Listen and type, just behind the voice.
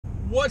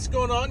What's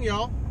going on,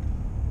 y'all?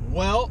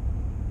 Well,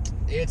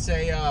 it's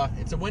a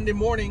windy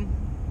morning,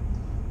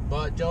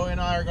 but Joey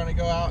and I are going to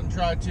go out and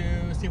try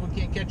to see if we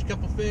can't catch a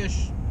couple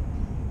fish.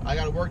 I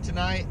got to work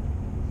tonight,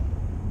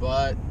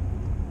 but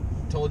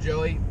told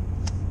Joey,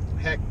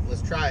 heck,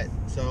 let's try it.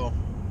 So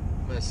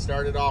I'm going to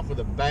start it off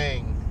with a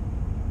bang.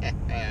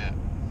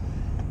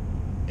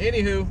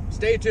 Anywho,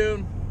 stay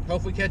tuned.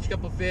 Hopefully catch a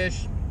couple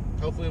fish.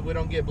 Hopefully we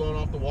don't get blown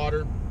off the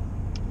water.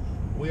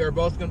 We are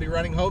both going to be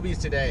running Hobies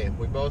today.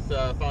 We both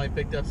finally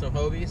picked up some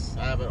Hobies.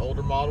 I have an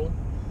older model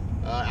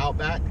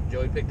Outback.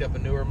 Joey picked up a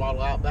newer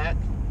model Outback.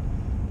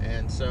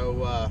 And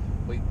so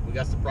we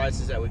got some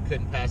prices that we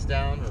couldn't pass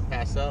down or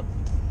pass up.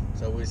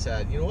 So we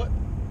said, you know what?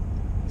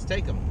 Let's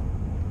take them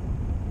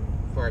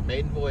for our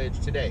maiden voyage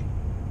today.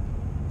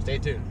 Stay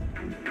tuned.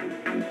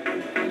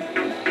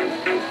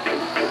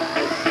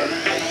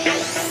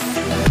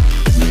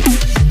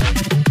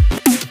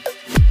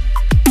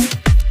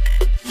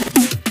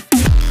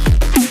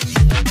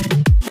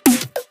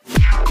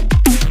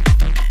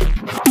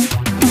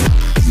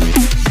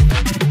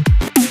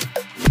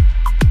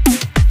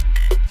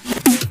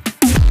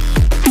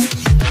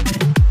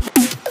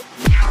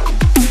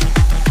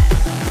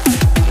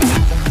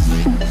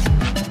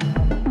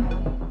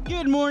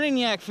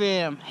 YAKK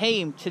FAM.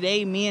 Hey,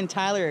 today me and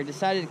Tyler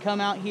decided to come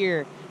out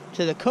here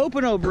to the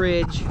Copano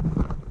Bridge.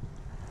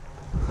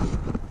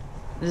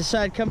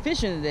 Decided to come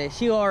fishing today.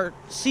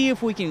 See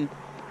if we can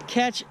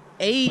catch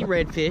a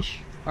redfish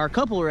or a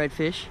couple of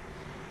redfish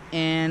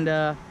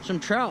and some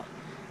trout.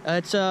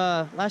 It's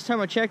last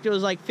time I checked, it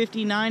was like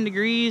 59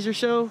 degrees or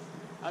so.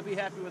 I'd be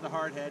happy with a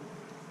hard head.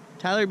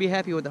 Tyler would be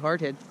happy with the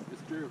hard head.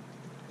 It's true.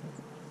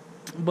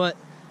 But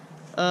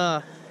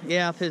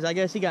yeah, because I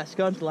guess he got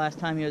skunked the last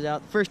time he was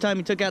out. The first time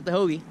he took out the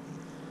Hobie.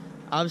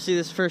 Obviously,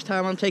 this is the first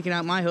time I'm taking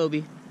out my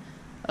Hobie.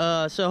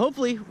 So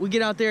hopefully, we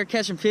get out there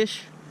catching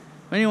fish.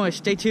 But anyway,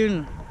 stay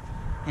tuned.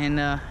 And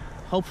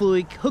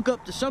hopefully, we hook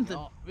up to something.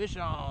 Oh, fish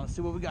on. Let's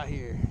see what we got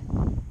here.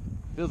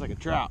 Feels like a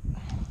trout.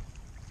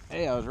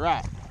 Hey, I was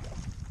right.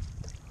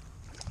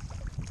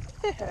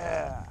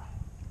 Yeah.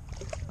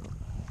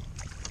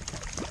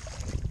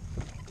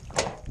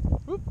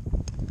 Whoop.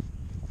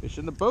 Fish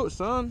in the boat,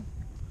 son.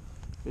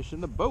 Fish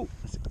in the boat.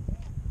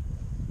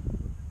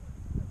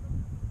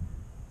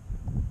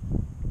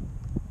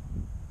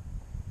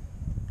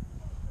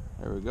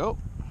 There we go.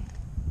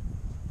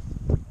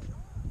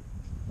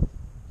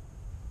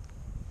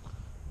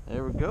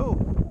 There we go.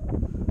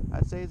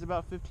 I'd say it's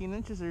about 15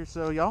 inches or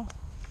so, y'all.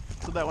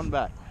 Put that one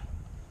back.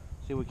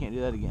 See if we can't do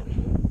that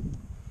again.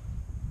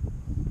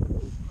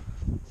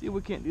 See if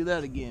we can't do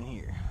that again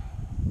here.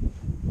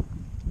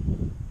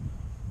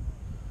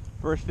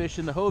 First fish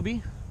in the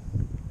Hobie.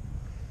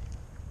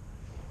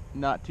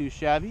 Not too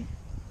shabby.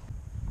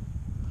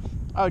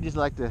 I would just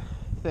like to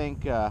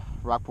thank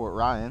Rockport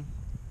Ryan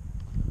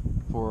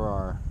for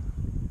our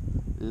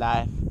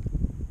life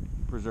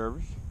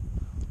preservers,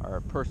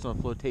 our personal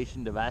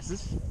flotation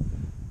devices.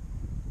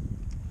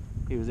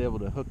 He was able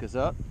to hook us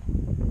up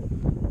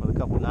with a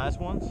couple nice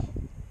ones.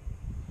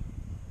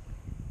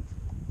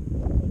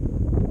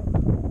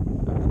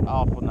 That was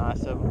awful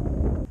nice of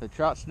him. The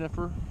trout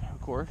sniffer,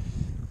 of course,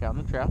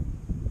 counting the trout.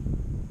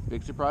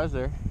 Big surprise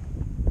there.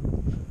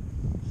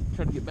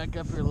 Try to get back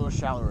up here a little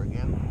shallower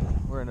again.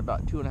 We're in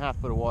about 2.5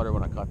 foot of water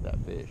when I caught that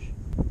fish.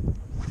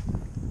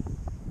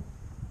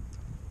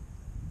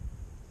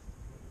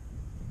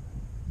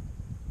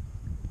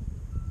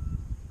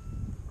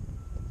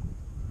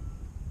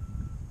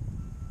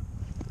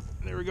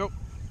 There we go.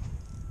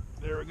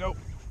 There we go.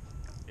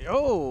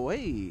 Oh,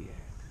 hey.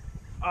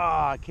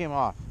 Ah, it came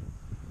off.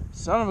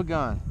 Son of a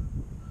gun.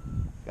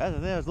 Guys, I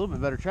think that was a little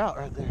bit better trout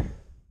right there.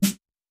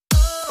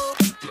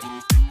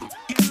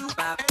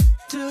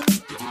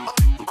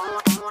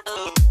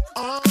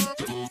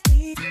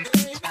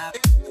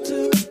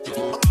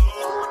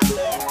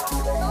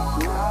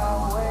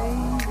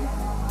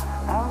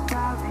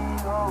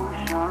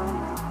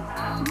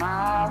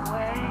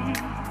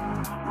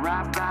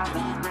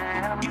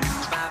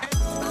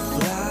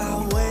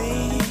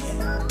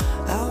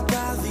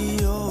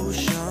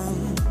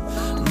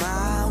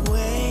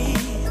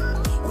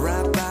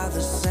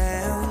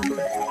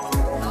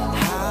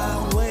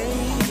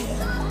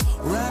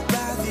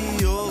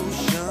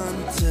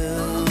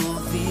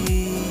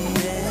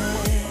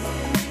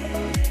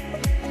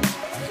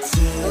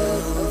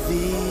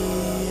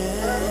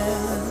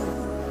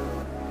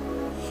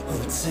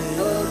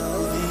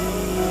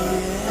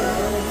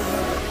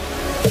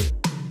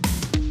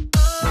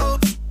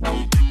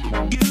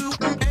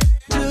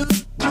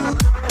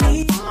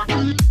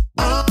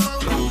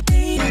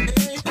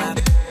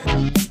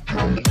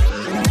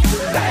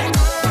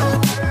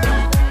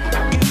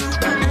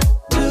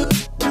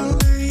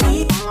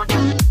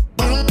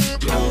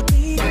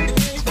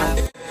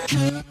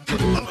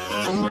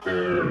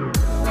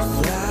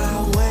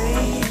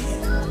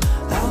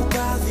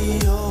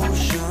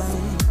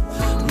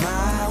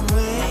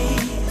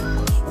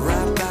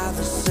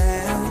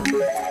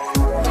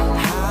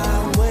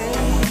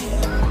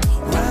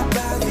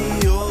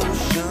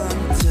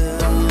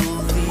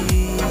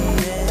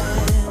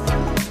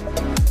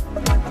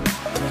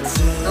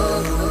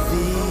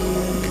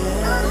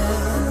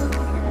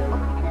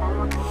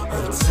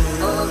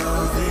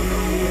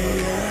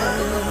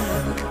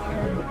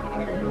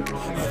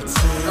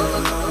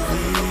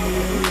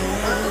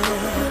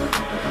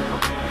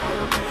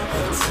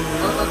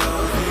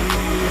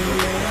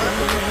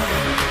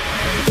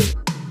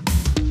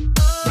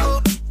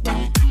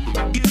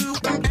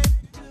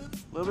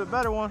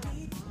 another one.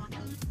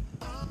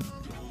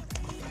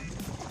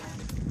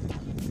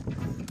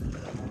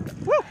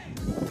 Woo!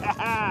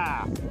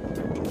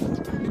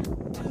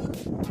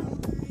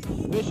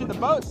 Fish in the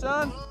boat,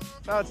 son.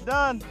 That's how it's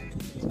done.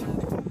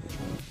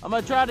 I'm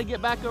gonna try to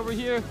get back over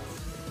here.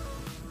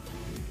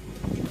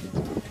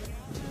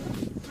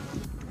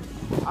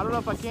 I don't know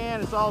if I can,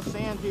 it's all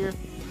sand here.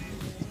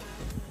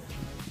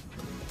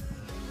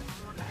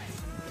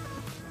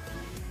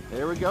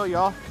 There we go,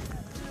 y'all.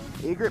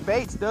 Egret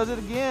Baits does it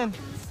again.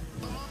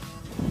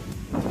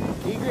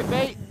 Egret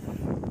bait.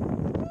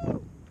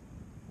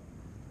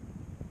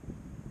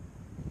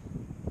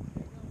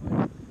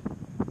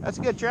 That's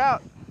a good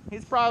trout.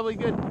 He's probably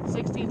good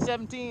 16,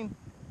 17.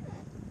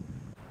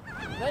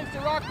 Thanks to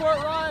Rockport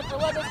Ryan for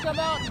letting us come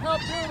out and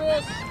help do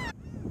this.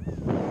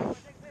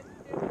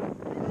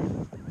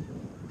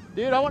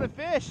 Dude, I want to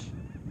fish.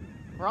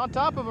 We're on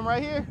top of him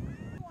right here.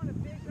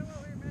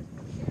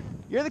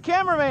 You're the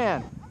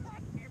cameraman.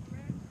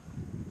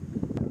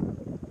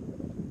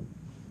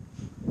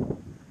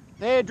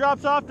 Hey, it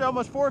drops off to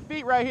almost 4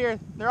 feet right here.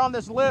 They're on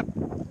this lip.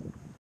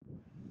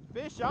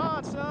 Fish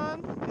on,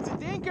 son. It's a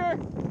dinker.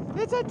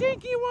 It's a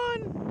dinky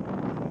one.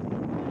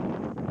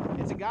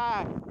 It's a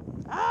guy.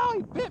 Ow,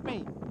 he bit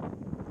me.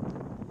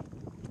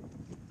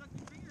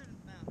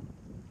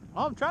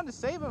 Oh, I'm trying to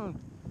save him,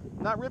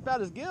 not rip out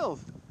his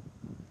gills,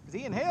 because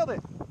he inhaled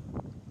it.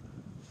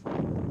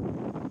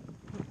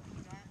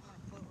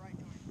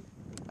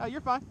 Oh, you're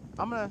fine.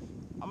 I'm gonna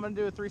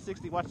do a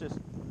 360. Watch this.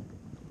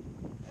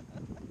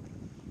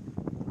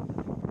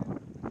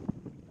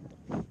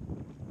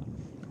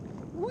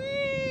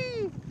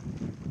 Whee!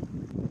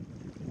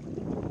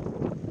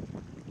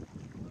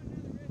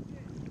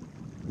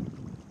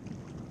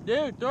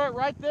 Dude, throw it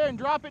right there and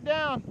drop it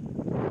down.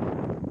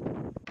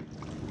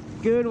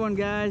 Good one,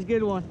 guys.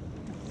 Good one.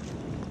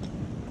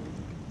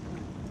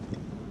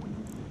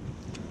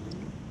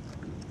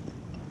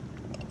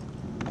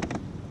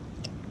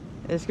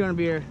 It's gonna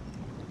be a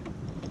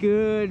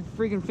good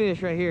freaking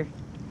fish right here.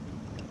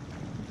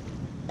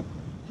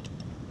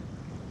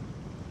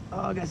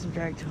 Oh, I got some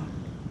drag to him.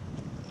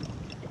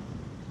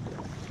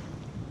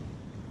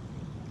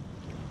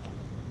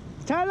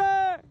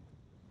 Tyler!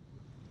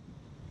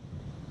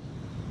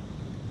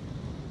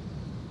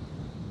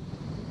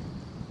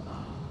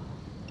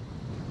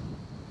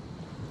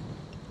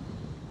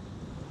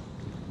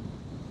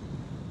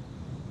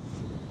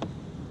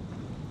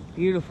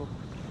 Beautiful.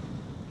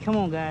 Come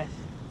on, guys.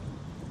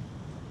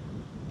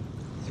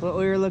 That's what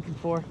we were looking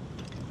for.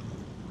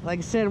 Like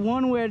I said,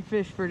 one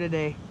redfish for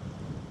today.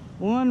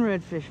 One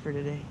redfish for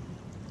today.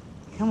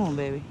 Come on,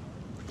 baby.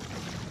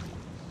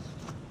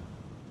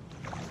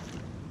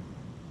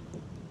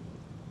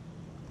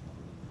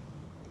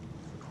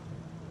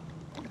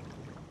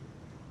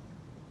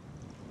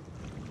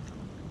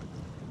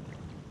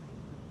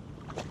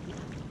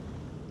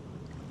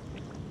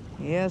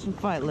 He has some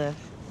fight left.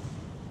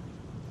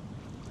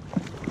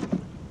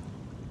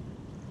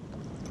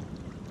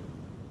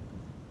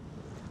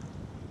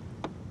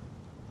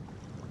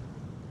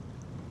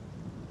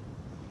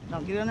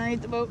 Don't get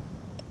underneath the boat,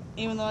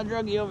 even though I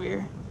drug you over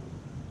here.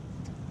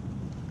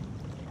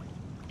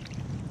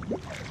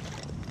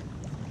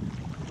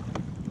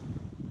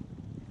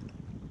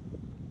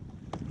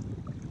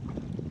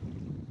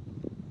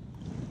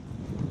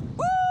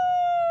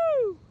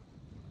 Woo!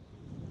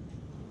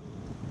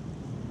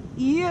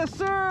 Yes,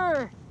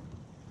 sir!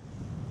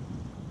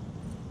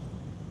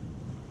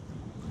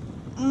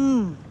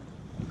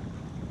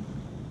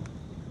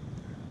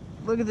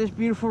 Look at this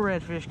beautiful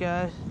redfish,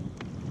 guys.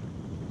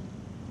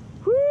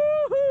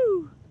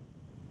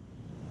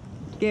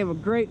 Gave a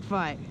great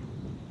fight.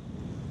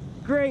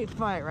 Great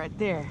fight right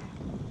there.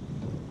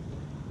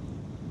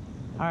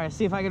 All right,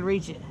 see if I can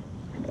reach it.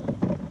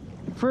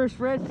 First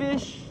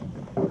redfish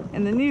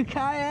in the new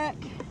kayak.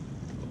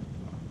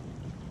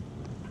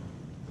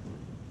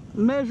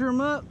 Measure them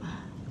up.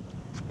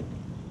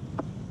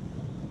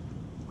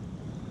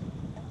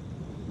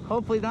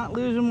 Hopefully not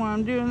lose them while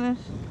I'm doing this.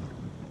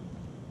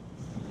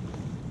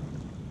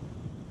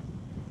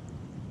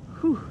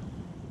 Whew.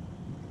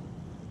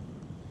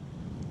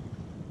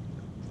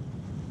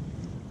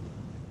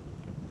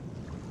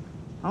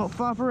 Don't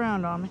flop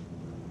around on me.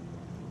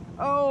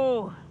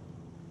 Oh!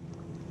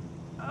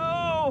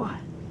 Oh!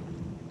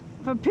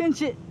 If I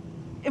pinch it,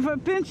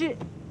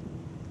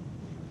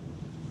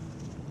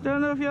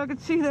 don't know if y'all can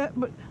see that,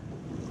 but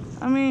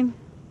I mean,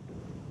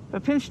 if I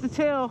pinch the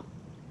tail,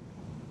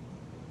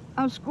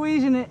 I'm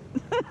squeezing it.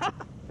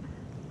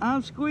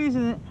 I'm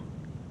squeezing it.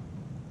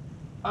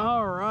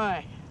 All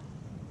right.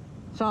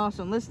 It's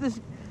awesome. Let's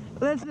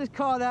just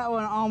call that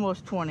one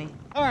almost 20.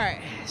 All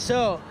right,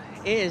 so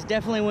it is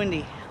definitely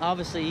windy.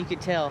 Obviously, you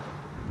could tell.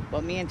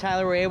 But me and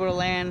Tyler were able to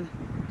land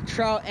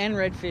trout and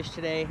redfish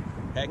today.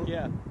 Heck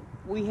yeah.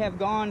 We have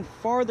gone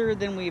farther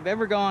than we've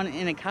ever gone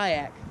in a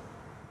kayak.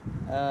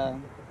 I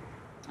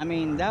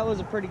mean, that was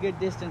a pretty good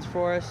distance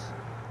for us.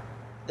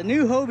 The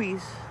new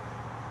Hobies,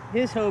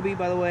 his Hobie,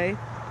 by the way.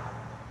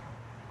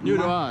 New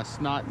to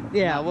us, not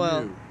Yeah,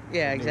 well, new.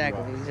 yeah,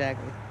 exactly.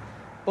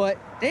 But But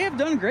they have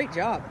done a great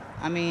job.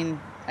 I mean,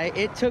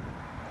 it took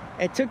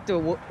the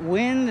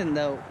wind and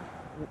the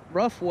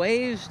rough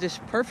waves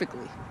just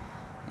perfectly.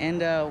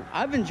 And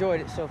I've enjoyed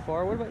it so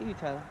far. What about you,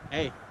 Tyler?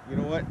 Hey, you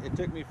know what? It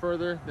took me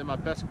further than my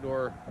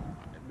pescador.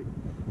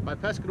 My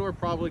pescador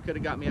probably could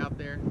have got me out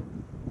there,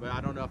 but I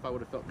don't know if I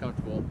would have felt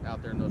comfortable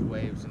out there in those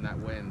waves and that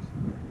wind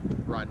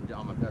riding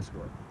on my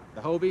pescador.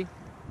 The Hobie,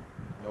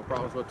 no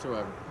problems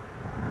whatsoever.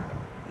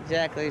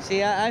 Exactly.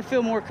 See, I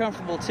feel more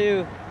comfortable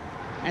too,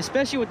 and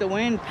especially with the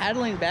wind,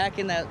 paddling back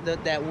in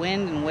that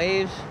wind and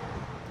waves.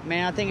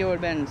 Man, I think it would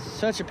have been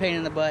such a pain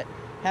in the butt.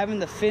 Having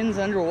the fins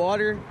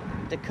underwater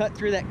to cut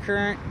through that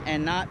current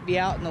and not be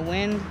out in the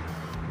wind.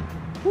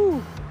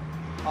 Whew.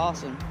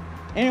 Awesome.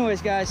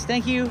 Anyways, guys,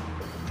 thank you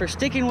for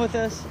sticking with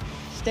us.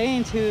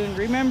 Staying tuned.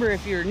 Remember,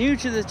 if you're new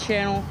to the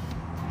channel,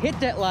 hit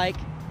that like,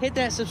 hit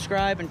that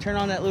subscribe, and turn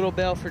on that little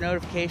bell for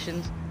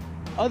notifications.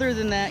 Other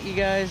than that, you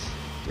guys,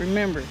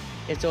 remember,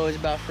 it's always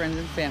about friends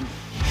and family.